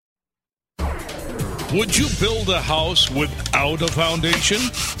Would you build a house without a foundation?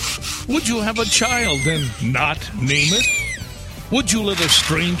 Would you have a child and not name it? Would you let a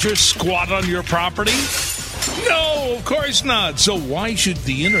stranger squat on your property? No, of course not. So why should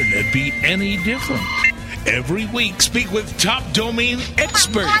the internet be any different? Every week, speak with top domain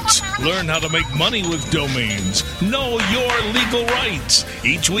experts. Learn how to make money with domains. Know your legal rights.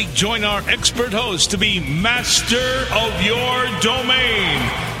 Each week, join our expert host to be master of your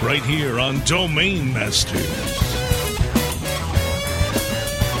domain. Right here on Domain Masters.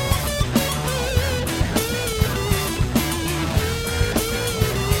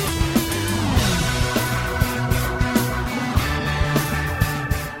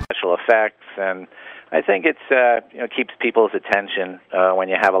 Special effects, and I think it's keeps people's attention when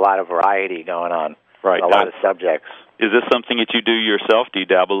you have a lot of variety going on. Right. A lot of subjects. Is this something that you do yourself? Do you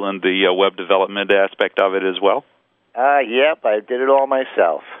dabble in the web development aspect of it as well? Yep, I did it all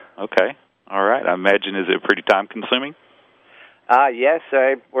myself. Okay. All right. I imagine, is it pretty time-consuming? Yes,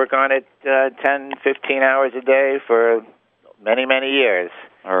 I work on it 10, 15 hours a day for many, many years.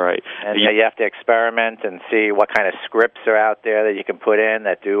 All right. And you have to experiment and see what kind of scripts are out there that you can put in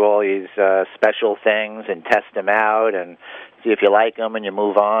that do all these special things and test them out and see if you like them, and you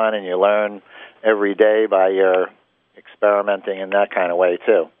move on, and you learn every day by your experimenting in that kind of way,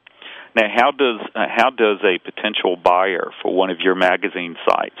 too. Now, how does a potential buyer for one of your magazine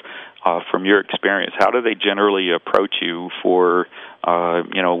sites, from your experience, how do they generally approach you for,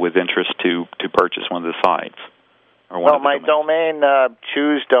 with interest to purchase one of the sites? Well, my domain,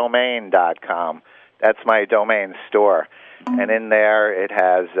 choosedomain.com, that's my domain store. And in there it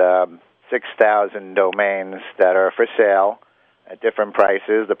has 6,000 domains that are for sale at different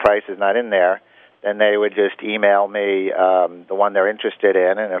prices. The price is not in there. Then they would just email me the one they're interested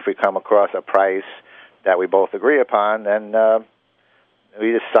in, and if we come across a price that we both agree upon, then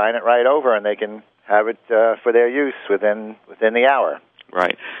we just sign it right over, and they can have it for their use within the hour.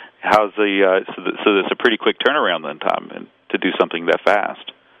 Right. How's so there's a pretty quick turnaround then, Tom, to do something that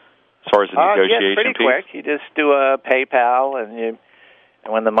fast as far as the negotiation yes, pretty quick. You just do a PayPal, and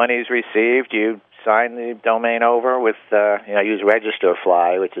when the money's received, you sign the domain over with use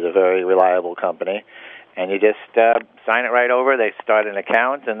Registerfly, which is a very reliable company, and you just sign it right over. They start an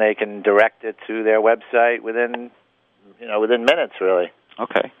account, and they can direct it to their website within minutes, really.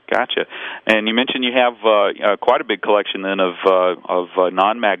 Okay, gotcha. And you mentioned you have quite a big collection then of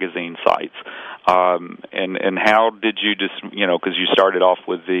non-magazine sites. And how did you just because you started off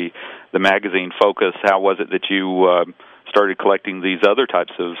with the magazine focus? How was it that you started collecting these other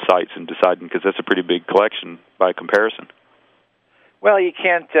types of sites and deciding, because that's a pretty big collection by comparison? Well, you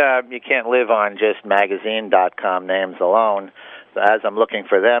can't live on just magazine.com names alone. So as I'm looking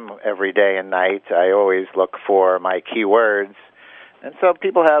for them every day and night, I always look for my keywords. And so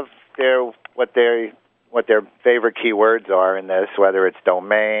people have what their favorite keywords are in this, whether it's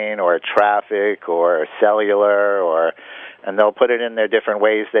domain or traffic or cellular, and they'll put it in their different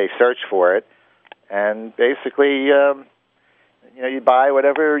ways they search for it. And basically, you buy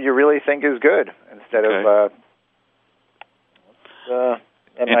whatever you really think is good instead of.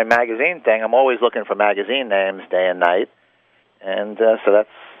 In my magazine thing, I'm always looking for magazine names day and night, and so that's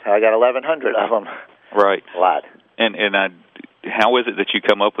how I got 1,100 of them. Right, a lot. And how is it that you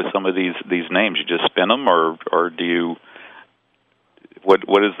come up with some of these names? You just spin them, or do you?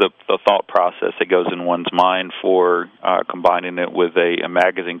 What is the thought process that goes in one's mind for combining it with a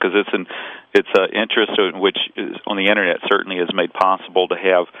magazine? Because it's an interest in which is, on the internet certainly is made possible to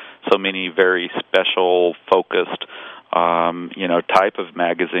have so many very special, focused, type of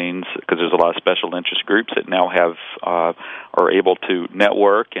magazines. Because there's a lot of special interest groups that now are able to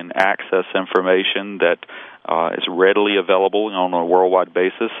network and access information that is readily available on a worldwide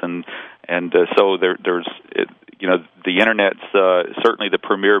basis, and so there's the internet's certainly the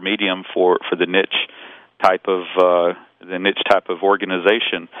premier medium for the niche type of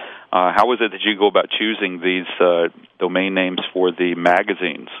organization. How is it that you go about choosing these domain names for the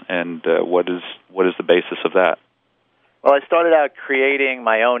magazines, and what is the basis of that? Well, I started out creating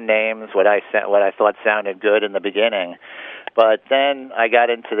my own names, what I thought sounded good in the beginning, but then I got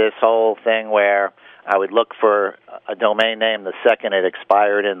into this whole thing where I would look for a domain name the second it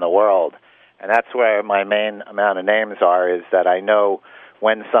expired in the world. And that's where my main amount of names are, is that I know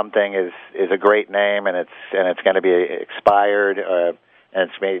when something is a great name and it's going to be expired and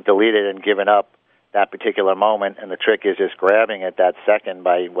it's been deleted and given up that particular moment, and the trick is just grabbing it that second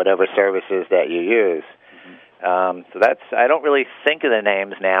by whatever services that you use. So I don't really think of the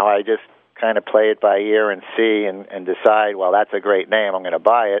names now. I just kind of play it by ear and see and decide, well, that's a great name, I'm going to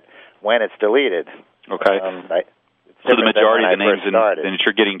buy it when it's deleted. Okay. It's So the majority of the names that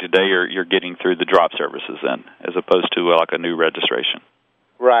you're getting today you're getting through the drop services then, as opposed to like a new registration.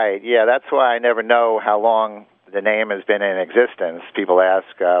 Right, yeah, that's why I never know how long the name has been in existence. People ask,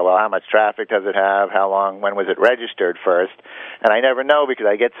 well, how much traffic does it have? How long, when was it registered first? And I never know because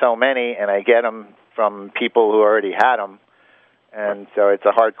I get so many, and I get them from people who already had them. And so it's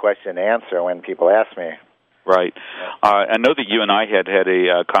a hard question to answer when people ask me. Right. I know that you and I had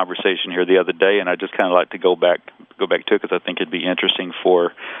a conversation here the other day, and I just kind of like to go back to it because I think it'd be interesting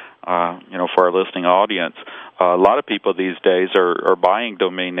for for our listening audience. A lot of people these days are buying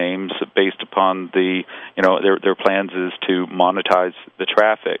domain names based upon their plans is to monetize the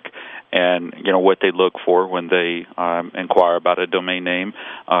traffic. And what they look for when they inquire about a domain name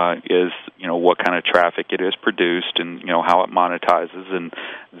is what kind of traffic it has produced and how it monetizes, and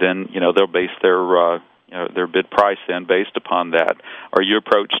then they'll base their bid price then based upon that. Are you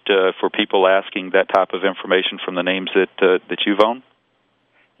approached for people asking that type of information from the names that you've owned?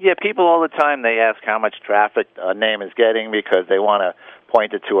 Yeah, people all the time, they ask how much traffic a name is getting because they want to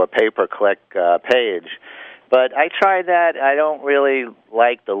point it to a pay-per-click page. But I tried that. I don't really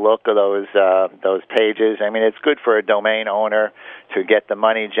like the look of those pages. I mean, it's good for a domain owner to get the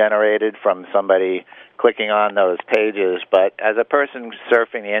money generated from somebody clicking on those pages. But as a person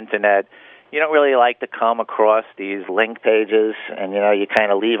surfing the Internet, you don't really like to come across these link pages, and you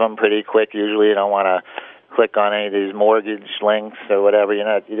kind of leave them pretty quick. Usually you don't want to click on any of these mortgage links or whatever.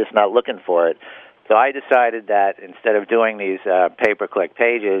 You're just not looking for it. So I decided that instead of doing these pay-per-click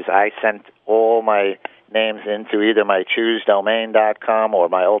pages, I sent all my names into either my ChooseDomain.com or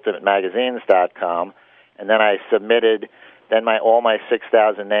my UltimateMagazines.com, and then I submitted. Then all my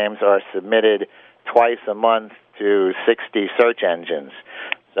 6,000 names are submitted twice a month to 60 search engines.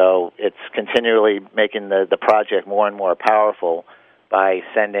 So it's continually making the project more and more powerful by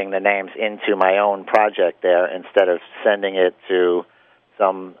sending the names into my own project there instead of sending it to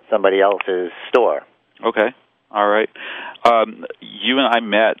somebody else's store. Okay. All right. You and I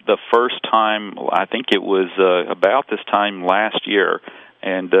met the first time, I think it was about this time last year,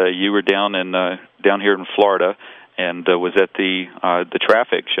 and you were down here in Florida and was at the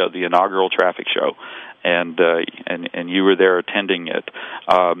T.R.A.F.I.C show, the inaugural T.R.A.F.I.C show. And you were there attending it.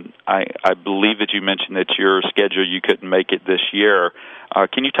 I believe that you mentioned that your schedule, you couldn't make it this year.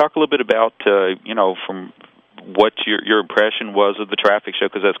 Can you talk a little bit about from what your impression was of the T.R.A.F.I.C show,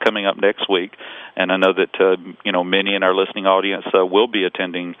 because that's coming up next week, and I know that many in our listening audience will be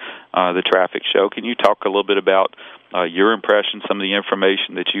attending the T.R.A.F.I.C show. Can you talk a little bit about your impression, some of the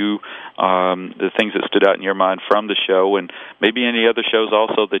information that the things that stood out in your mind from the show, and maybe any other shows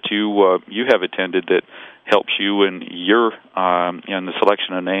also that you have attended that helps you in your in the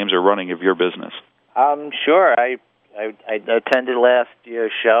selection of names or running of your business? Sure. I attended last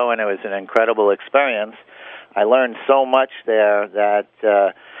year's show, and it was an incredible experience. I learned so much there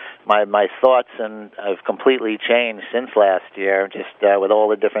that my thoughts have completely changed since last year, just with all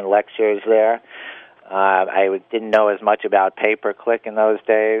the different lectures there. I didn't know as much about pay-per-click in those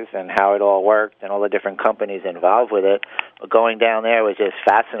days and how it all worked and all the different companies involved with it. But going down there was just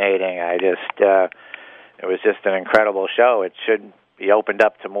fascinating. It was just an incredible show. It should be opened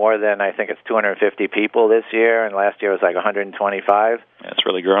up to more than, I think it's 250 people this year, and last year was like 125. That's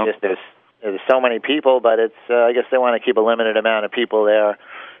really grown. There's so many people, but it's I guess they want to keep a limited amount of people there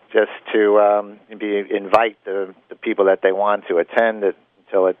just to invite the people that they want to attend it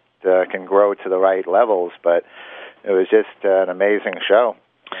until it can grow to the right levels. But it was just an amazing show.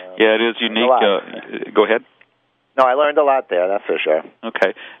 Yeah, it is unique. Go ahead. No, I learned a lot there, that's for sure.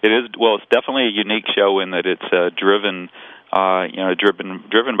 Okay. It is, well, it's definitely a unique show in that it's driven by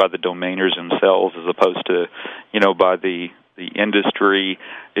the domainers themselves as opposed to, by the industry,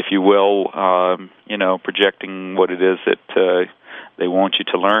 if you will, projecting what it is that they want you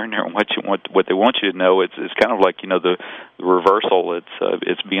to learn or what they want you to know. It's kind of like the reversal.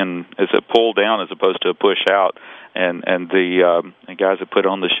 It's a pull down as opposed to a push out, and the guys that put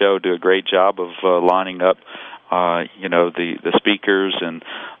on the show do a great job of lining up the speakers and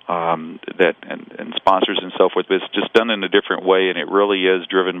sponsors and so forth. But it's just done in a different way, and it really is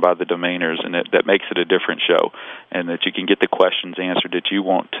driven by the domainers, and that makes it a different show, and that you can get the questions answered that you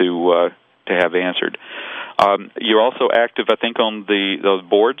want to have answered. You're also active, I think, on those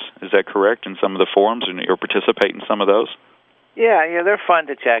boards. Is that correct? In some of the forums, and you participate in some of those? Yeah, they're fun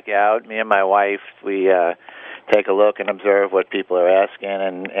to check out. Me and my wife, we take a look and observe what people are asking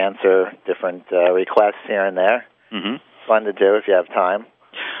and answer different requests here and there. Mm-hmm. Fun to do if you have time.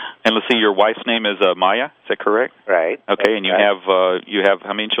 And let's see, your wife's name is Maya. Is that correct? Right. Okay, and you have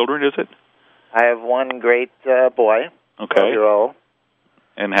how many children is it? I have one great boy. Okay. 12-year-old.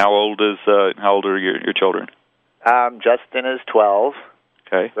 And how old are your children? Justin is 12.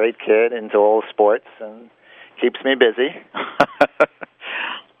 Okay. Great kid, into all sports, and keeps me busy.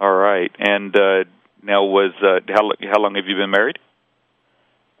 All right. And now, how long have you been married?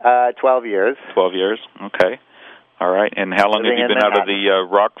 12 years. 12 years. Okay. All right. And how long have you been out of the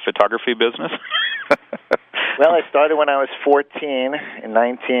rock photography business? Well, I started when I was 14 in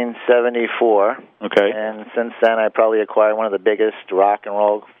 1974. Okay. And since then, I probably acquired one of the biggest rock and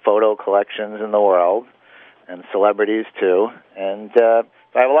roll photo collections in the world, and celebrities too. And I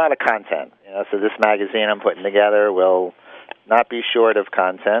have a lot of content. So this magazine I'm putting together will not be short of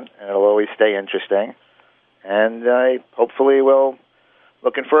content, and it'll always stay interesting. And I hopefully will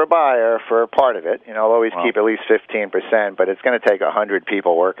looking for a buyer for part of it. I'll always keep at least 15%, but it's going to take 100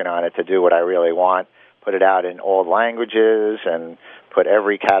 people working on it to do what I really want. Put it out in all languages and put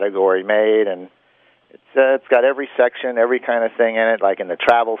every category made, and it's got every section, every kind of thing in it. Like in the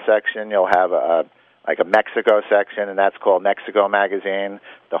travel section, you'll have a Mexico section, and that's called Mexico Magazine.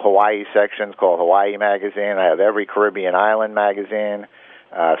 The Hawaii section's called Hawaii Magazine. I have every Caribbean island magazine.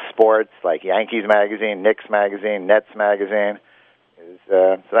 Sports, like Yankees Magazine, Knicks Magazine, Nets Magazine.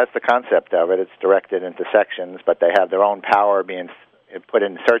 So that's the concept of it. It's directed into sections, but they have their own power being put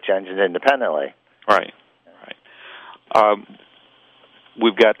in search engines independently. Right.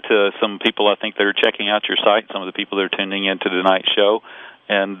 We've got some people, I think, that are checking out your site. Some of the people that are tuning into tonight's show,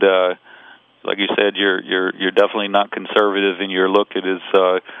 and like you said, you're definitely not conservative in your look. It is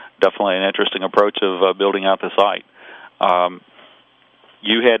definitely an interesting approach of building out the site.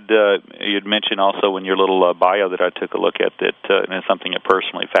 You had mentioned also in your little bio that I took a look at that, and it's something that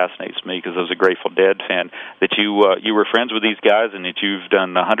personally fascinates me because I was a Grateful Dead fan, that you were friends with these guys and that you've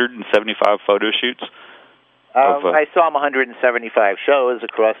done 175 photo shoots. I saw them 175 shows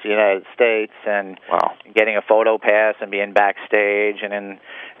across the United States, and getting a photo pass and being backstage and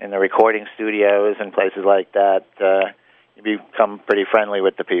in the recording studios and places like that, you become pretty friendly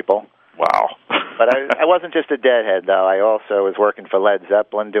with the people. Wow. But I wasn't just a Deadhead, though. I also was working for Led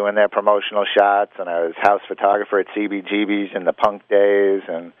Zeppelin doing their promotional shots, and I was house photographer at CBGB's in the punk days,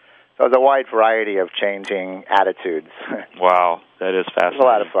 and so it was a wide variety of changing attitudes. Wow, that is fascinating. It was a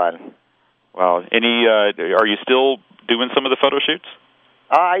lot of fun. Wow. Are you still doing some of the photo shoots?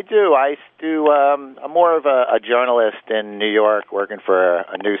 I do. I'm more of a journalist in New York working for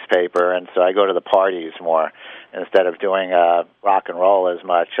a newspaper, and so I go to the parties more. Instead of doing rock and roll as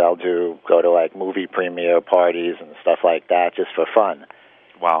much, I'll go to like movie premiere parties and stuff like that just for fun.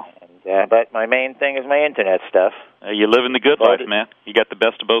 Wow. And, but my main thing is my internet stuff. You're living the good life, man. You got the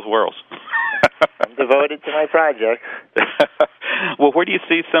best of both worlds. I'm devoted to my project. Well, where do you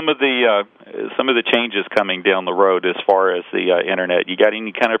see some of the changes coming down the road as far as the internet? You got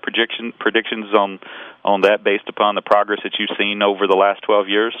any kind of predictions on that based upon the progress that you've seen over the last 12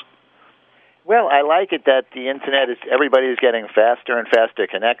 years? Well, I like it that the internet everybody's getting faster and faster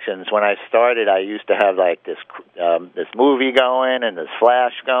connections. When I started, I used to have like this movie going and this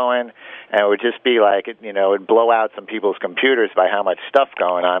flash going, and it would just be like it'd blow out some people's computers by how much stuff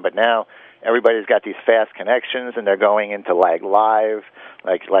going on. But now everybody's got these fast connections, and they're going into like live,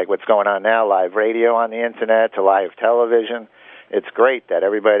 like what's going on now, live radio on the internet to live television. It's great that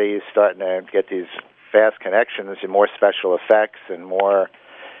everybody's starting to get these fast connections and more special effects and more.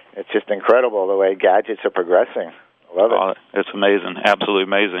 It's just incredible the way gadgets are progressing. I love it. It's amazing, absolutely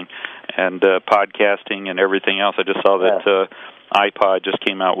amazing. And podcasting and everything else. I just saw that iPod just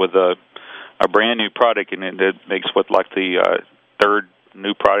came out with a brand new product, and it makes the third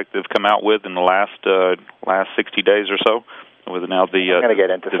new product they've come out with in the last 60 days or so. With now I'm going to get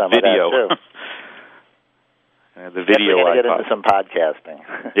into some video. Of that too. The video. I'm going to get into some podcasting.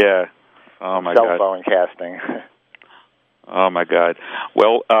 Yeah. Oh my God. Cell phone casting. Oh my God!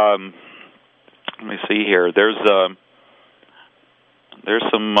 Well, let me see here. There's some.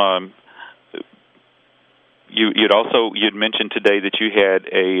 You'd mentioned today that you had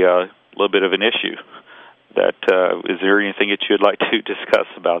a little bit of an issue. That is there anything that you'd like to discuss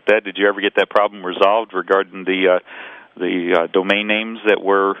about that? Did you ever get that problem resolved regarding the domain names that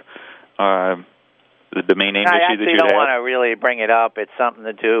were the domain name issue that you had? I actually don't want to really bring it up. It's something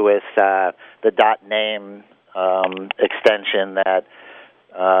to do with the .name. Extension that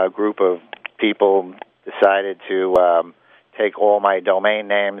a group of people decided to take all my domain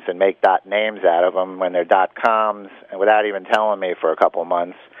names and make .names out of them when they're .coms, and without even telling me for a couple of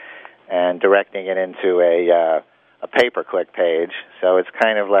months, and directing it into a pay-per-click page. So it's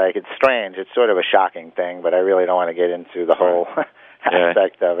kind of like, it's strange. It's sort of a shocking thing, but I really don't want to get into the whole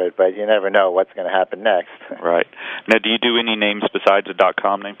aspect of it. But you never know what's going to happen next. Right. Now, do you do any names besides the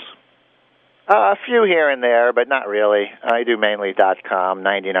 .com names? A few here and there, but not really. I do mainly .com,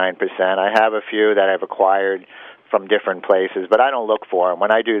 99%. I have a few that I've acquired from different places, but I don't look for them.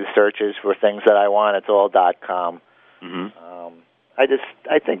 When I do the searches for things that I want, it's all .com. Mm-hmm.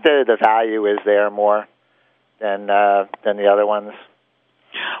 I think the value is there more than the other ones.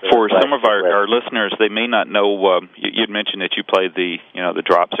 For some of our listeners, they may not know. You'd mentioned that you play the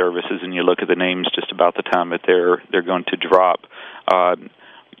drop services, and you look at the names just about the time that they're going to drop.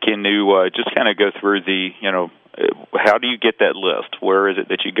 Can you just kind of go through how do you get that list? Where is it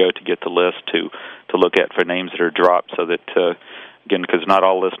that you go to get the list to look at for names that are dropped? So that again, because not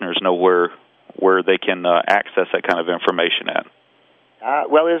all listeners know where they can access that kind of information at.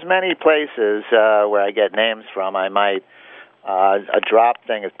 Well, there's many places where I get names from. I might. A drop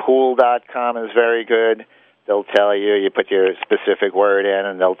thing is pool.com is very good. They'll tell you put your specific word in,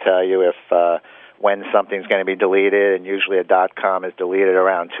 and they'll tell you if when something's going to be deleted, and usually a .com is deleted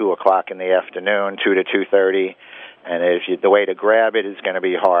around 2 o'clock in the afternoon, 2 to 2:30. And the way to grab it is going to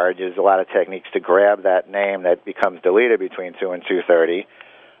be hard. There's a lot of techniques to grab that name that becomes deleted between 2 and 2:30.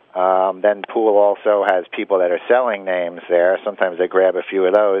 Then Pool also has people that are selling names there. Sometimes they grab a few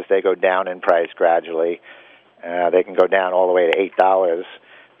of those. They go down in price gradually. They can go down all the way to $8.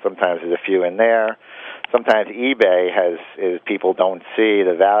 Sometimes there's a few in there. Sometimes eBay people don't see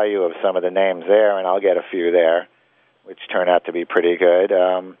the value of some of the names there, and I'll get a few there, which turn out to be pretty good.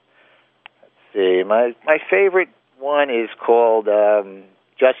 Let's see. My favorite one is called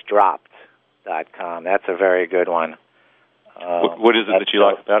JustDropped.com. That's a very good one. What is it that you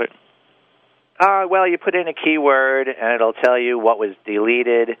like about it? Well, you put in a keyword, and it'll tell you what was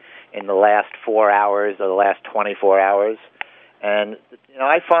deleted in the last 4 hours or the last 24 hours. And,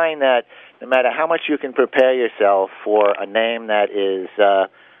 I find that no matter how much you can prepare yourself for a name that is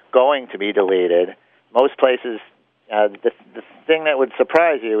going to be deleted, most places, the thing that would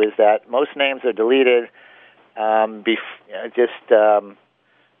surprise you is that most names are deleted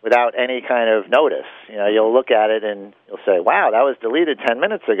without any kind of notice. You'll look at it and you'll say, wow, that was deleted 10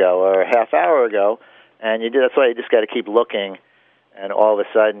 minutes ago or a half hour ago. And that's why you just got to keep looking. And all of a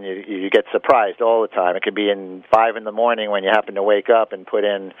sudden, you get surprised all the time. It could be in 5 in the morning when you happen to wake up and put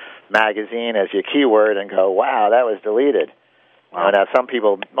in magazine as your keyword and go, wow, that was deleted. Wow. Now,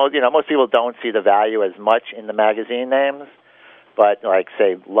 most people don't see the value as much in the magazine names, but like,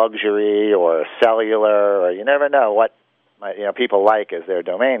 say, luxury or cellular, or you never know what people like as their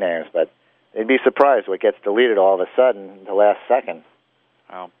domain names, but they'd be surprised what gets deleted all of a sudden in the last second.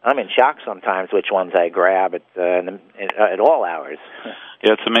 Wow. I'm in shock sometimes which ones I grab at all hours.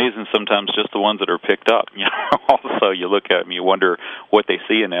 Yeah, it's amazing sometimes just the ones that are picked up. Also, you look at them, you wonder what they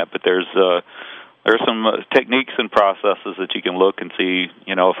see in that. But there's some techniques and processes that you can look and see.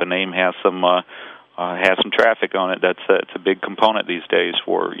 If a name has some traffic on it, that's a big component these days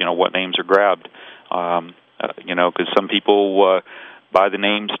for what names are grabbed. Because some people buy the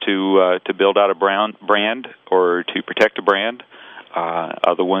names to build out a brand or to protect a brand.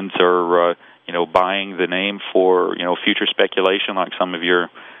 Other ones are, buying the name for, future speculation, like some of your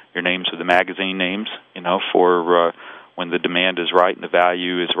names are the magazine names, for when the demand is right and the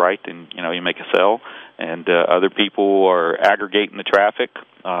value is right, and, you make a sell. And other people are aggregating the traffic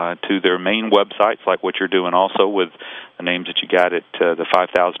to their main websites, like what you're doing also with the names that you got at the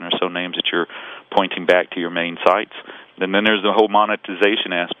 5,000 or so names that you're pointing back to your main sites. And then there's the whole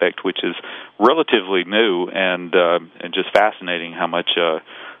monetization aspect, which is relatively new and just fascinating how much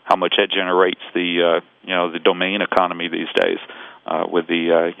that generates the domain economy these days with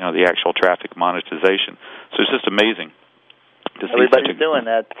the actual traffic monetization. So it's just amazing to see. Everybody's doing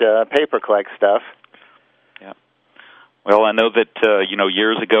that pay-per-click stuff. Yeah. Well, I know that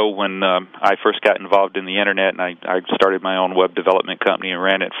years ago when I first got involved in the internet, and I started my own web development company and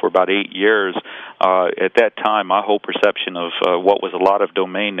ran it for about 8 years. At that time, my whole perception of what was a lot of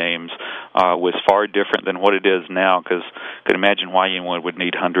domain names was far different than what it is now. Because I could imagine why anyone would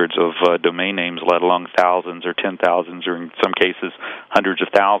need hundreds of domain names, let alone thousands or 10,000s, or in some cases hundreds of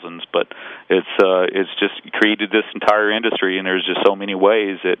thousands. But it's just created this entire industry, and there's just so many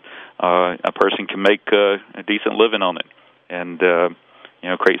ways that a person can make a decent living on it, and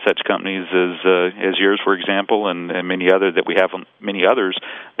create such companies as yours, for example, and many others that we've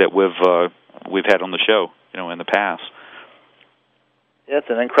had on the show, in the past. Yeah, it's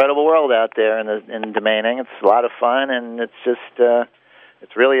an incredible world out there in domaining. It's a lot of fun, and it's just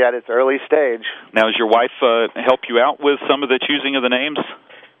it's really at its early stage. Now, does your wife help you out with some of the choosing of the names?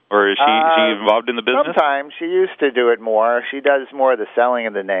 Or is she involved in the business? Sometimes. She used to do it more. She does more of the selling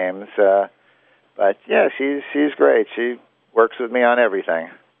of the names. But, yeah, she's great. She works with me on everything.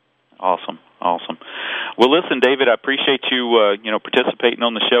 Awesome. Well, listen, David, I appreciate you, participating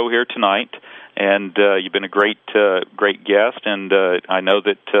on the show here tonight, and you've been a great guest, and I know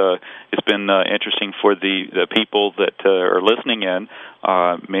that it's been interesting for the people that are listening in.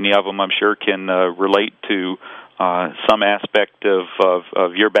 Many of them, I'm sure, can relate to some aspect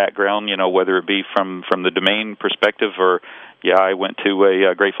of your background, whether it be from the domain perspective or, I went to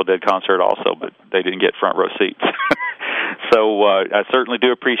a Grateful Dead concert also, but they didn't get front row seats. So I certainly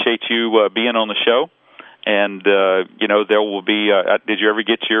do appreciate you being on the show. And, there will be, did you ever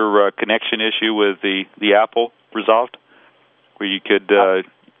get your connection issue with the Apple resolved where you could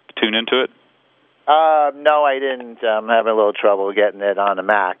tune into it? No, I didn't. I'm having a little trouble getting it on the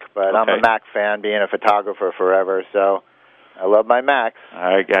Mac, but okay. I'm a Mac fan, being a photographer forever, so I love my Macs.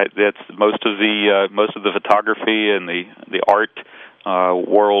 That's most of the photography and the art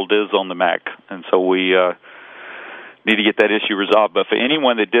world is on the Mac, and so we need to get that issue resolved. But for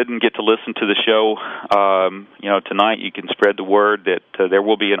anyone that didn't get to listen to the show, tonight, you can spread the word that there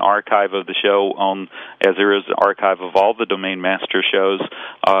will be an archive of the show as there is an archive of all the Domain Master shows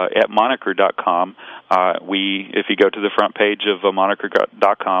at moniker.com. If you go to the front page of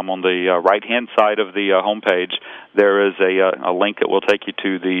moniker.com, on the right-hand side of the homepage, there is a link that will take you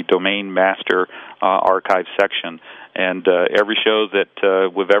to the Domain Master archive section. And every show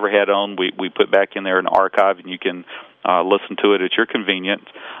that we've ever had on, we put back in there an archive, and you can listen to it at your convenience.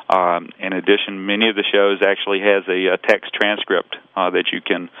 In addition, many of the shows actually has a text transcript that you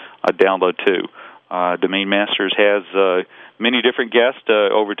can download too. Domain Masters has many different guests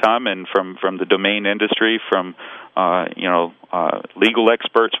over time, and from the domain industry, from legal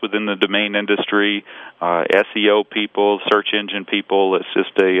experts within the domain industry, SEO people, search engine people. It's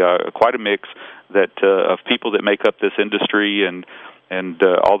just quite a mix of people that make up this industry, and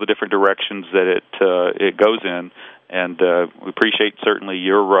all the different directions that it goes in. And we appreciate certainly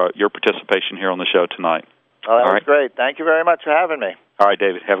your participation here on the show tonight. Oh, that was great. Thank you very much for having me. All right,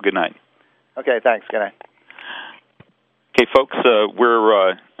 David. Have a good night. Okay, thanks. Good night. Okay, folks, I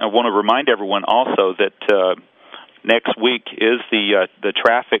want to remind everyone also that next week is the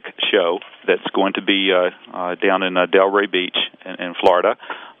T.R.A.F.I.C show that's going to be down in Delray Beach in Florida.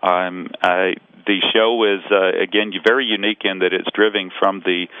 The show is again very unique in that it's driven from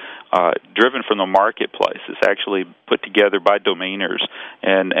the marketplace. It's actually put together by domainers,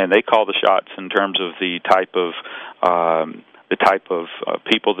 and they call the shots in terms of the type of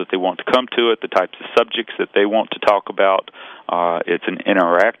people that they want to come to it, the types of subjects that they want to talk about. It's an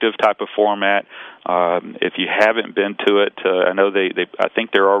interactive type of format. If you haven't been to it, I know I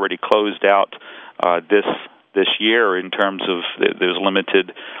think they're already closed out this year in terms of there's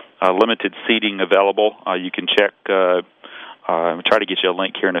limited seating available. You can check. I'll try to get you a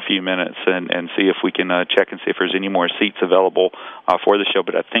link here in a few minutes and see if we can check and see if there's any more seats available for the show.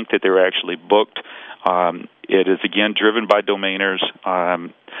 But I think that they're actually booked. It is again driven by domainers.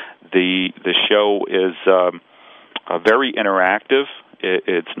 The show is very interactive.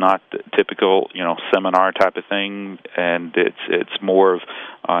 It's not the typical, seminar type of thing, and it's more of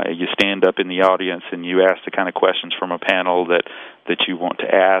you stand up in the audience and you ask the kind of questions from a panel that you want to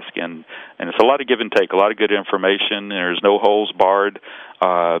ask, and it's a lot of give and take, a lot of good information. There's no holes barred.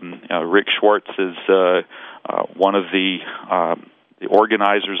 Rick Schwartz is one of the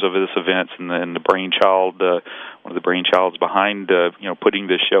organizers of this event and the brainchild, one of the brainchilds behind putting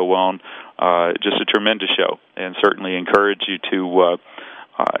this show on. Just a tremendous show, and certainly encourage you to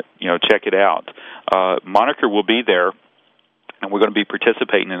check it out. Moniker will be there, and we're going to be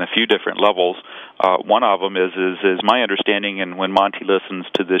participating in a few different levels. One of them is my understanding, and when Monty listens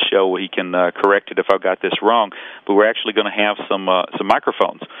to this show, he can correct it if I've got this wrong. But we're actually going to have some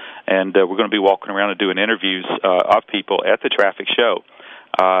microphones, and we're going to be walking around and doing interviews of people at the T.R.A.F.I.C show.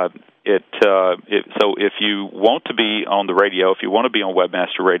 So if you want to be on the radio, if you want to be on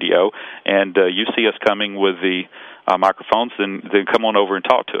Webmaster Radio, and you see us coming with the microphones, then come on over and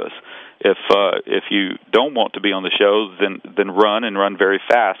talk to us. If you don't want to be on the show, then run very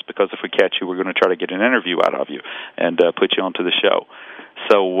fast, because if we catch you, we're going to try to get an interview out of you and put you onto the show.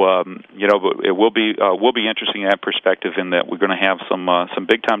 So but it will be interesting in that perspective, in that we're going to have some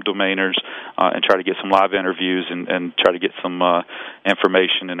big time domainers and try to get some live interviews and try to get some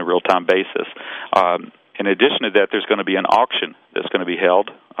information in a real time basis. In addition to that, there's going to be an auction that's going to be held.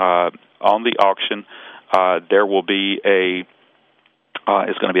 On the auction, there will be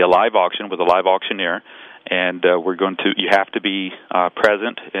it's going to be a live auction with a live auctioneer, and you have to be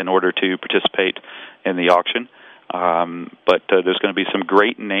present in order to participate in the auction. But there's going to be some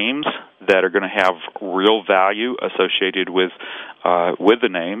great names that are going to have real value associated with the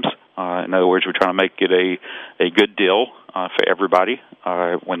names. In other words, we're trying to make it a good deal for everybody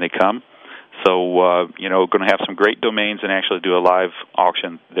when they come. So, we're going to have some great domains and actually do a live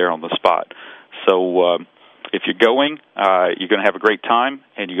auction there on the spot. So if you're going, you're going to have a great time,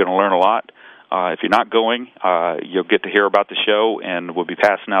 and you're going to learn a lot. If you're not going, you'll get to hear about the show, and we'll be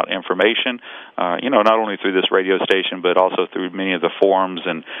passing out information, not only through this radio station, but also through many of the forums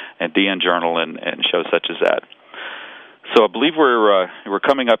and DN Journal and shows such as that. So I believe we're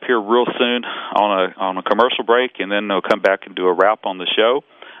coming up here real soon on a commercial break, and then we'll come back and do a wrap on the show.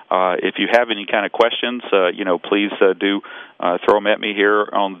 If you have any kind of questions, please do throw them at me here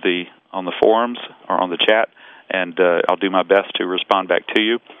on the forums or on the chat, and I'll do my best to respond back to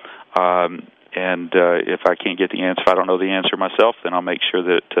you. And if I can't get the answer, if I don't know the answer myself, then I'll make sure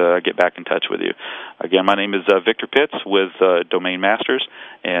that I get back in touch with you. Again, my name is Victor Pitts with Domain Masters,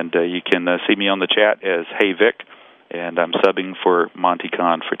 and you can see me on the chat as Hey Vic, and I'm subbing for Monty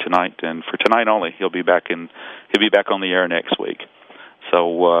Khan for tonight, and for tonight only. He'll be back on the air next week.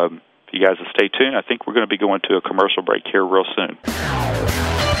 So if you guys will stay tuned, I think we're going to be going to a commercial break here real soon.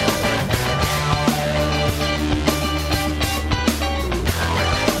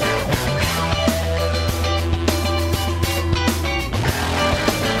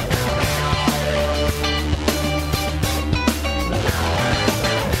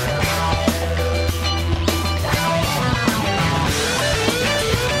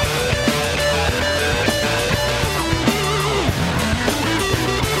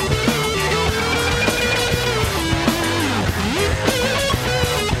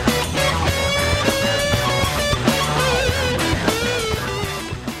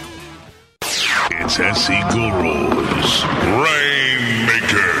 SE Guru's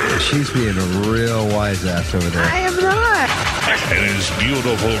Rainmaker. She's being a real wise ass over there. I am not. And his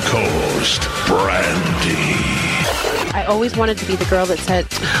beautiful co-host, Brandy. I always wanted to be the girl that said,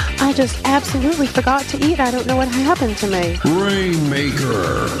 I just absolutely forgot to eat. I don't know what happened to me.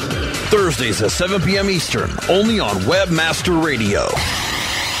 Rainmaker. Thursdays at 7 p.m. Eastern, only on Webmaster Radio.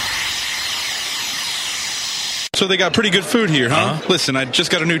 So they got pretty good food here, huh? Listen, I just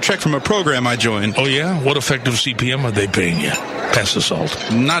got a new check from a program I joined. Oh, yeah? What effective CPM are they paying you? Pass the salt.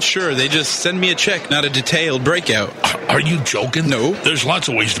 Not sure. They just send me a check, not a detailed breakout. Are you joking? No. There's lots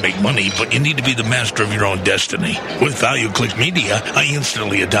of ways to make money, but you need to be the master of your own destiny. With ValueClick Media, I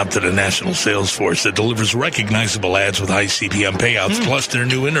instantly adopted a national sales force that delivers recognizable ads with high CPM payouts. Plus, their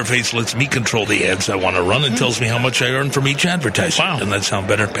new interface lets me control the ads I want to run and tells me how much I earn from each advertisement. Wow. Doesn't that sound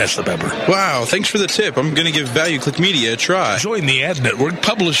better? Pass the pepper. Wow, thanks for the tip. I'm going to give ValueClick Media a try. Join the ad network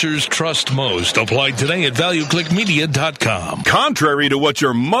publishers trust most. Apply today at ValueClickMedia.com. Contrary to what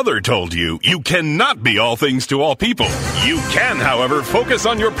your mother told you, you cannot be all things to all people. You can, however, focus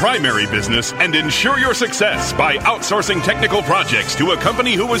on your primary business and ensure your success by outsourcing technical projects to a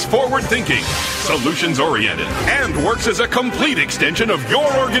company who is forward-thinking, solutions-oriented, and works as a complete extension of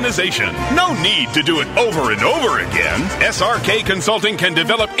your organization. No need to do it over and over again. SRK Consulting can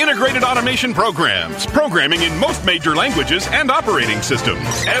develop integrated automation programs, programming in most major languages, and operating systems.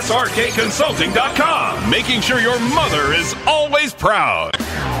 SRKConsulting.com, making sure your mother is always proud.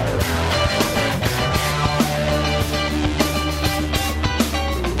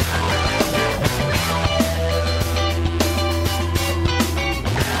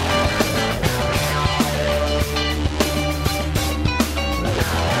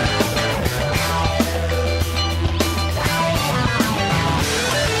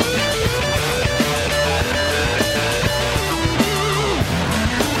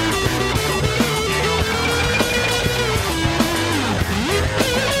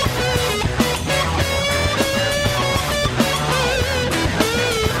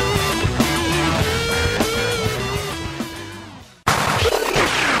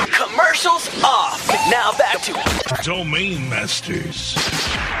 Now back to Domain Masters.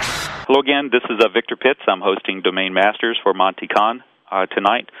 Hello again, this is Victor Pitts. I'm hosting Domain Masters for Monty Khan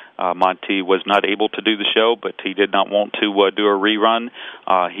tonight. Monty was not able to do the show, but he did not want to do a rerun.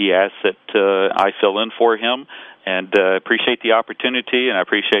 He asked that I fill in for him, and appreciate the opportunity, and I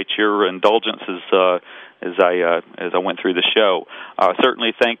appreciate your indulgence as I went through the show.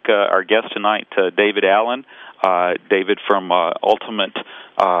 Certainly thank our guest tonight, David Allen. David from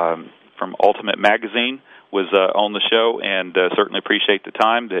UltimateMagazine was on the show, and certainly appreciate the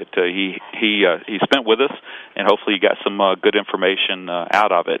time that he spent with us, and hopefully you got some good information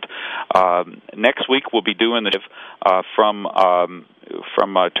out of it. Next week we'll be doing the from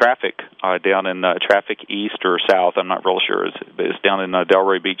T.R.A.F.I.C down in T.R.A.F.I.C East or South. I'm not real sure, but it's down in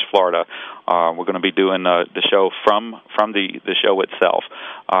Delray Beach, Florida. We're going to be doing the show from the show itself.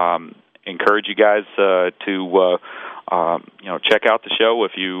 Encourage you guys to check out the show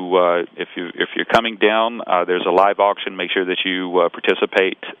if you're coming down. There's a live auction. Make sure that you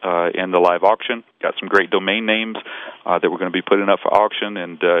participate in the live auction. Got some great domain names that we're going to be putting up for auction,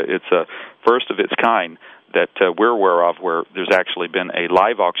 and it's a first of its kind that we're aware of, where there's actually been a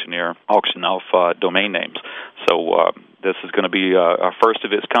live auction of domain names. So this is going to be a first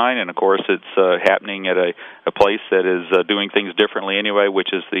of its kind, and of course it's happening at a place that is doing things differently anyway,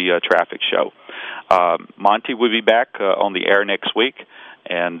 which is the T.R.A.F.I.C show. Monty will be back on the air next week,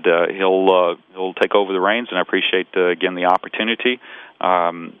 and he'll take over the reins, and I appreciate again the opportunity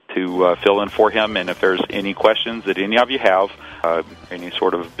to fill in for him. And if there's any questions that any of you have, any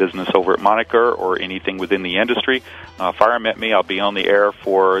sort of business over at Moniker or anything within the industry, fire them at me. I'll be on the air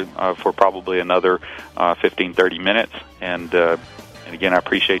for probably another 15-30 minutes. And again, I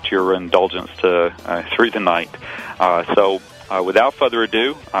appreciate your indulgence through the night. So without further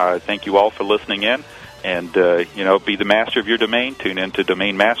ado, thank you all for listening in. And, be the master of your domain. Tune in to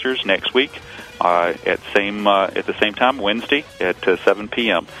Domain Masters next week at the same time, Wednesday at 7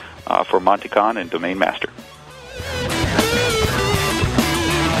 p.m. For Monty Khan and Domain Master.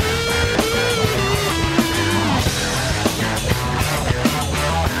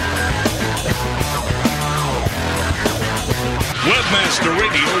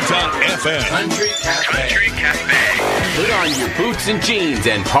 WebmasterRadio.fm. Country Cafe. Put on your boots and jeans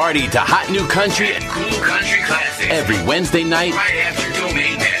and party to hot new country and cool country classics every Wednesday night, right after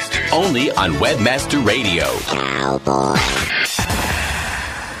Domain Masters. Only on Webmaster Radio. Cowboy.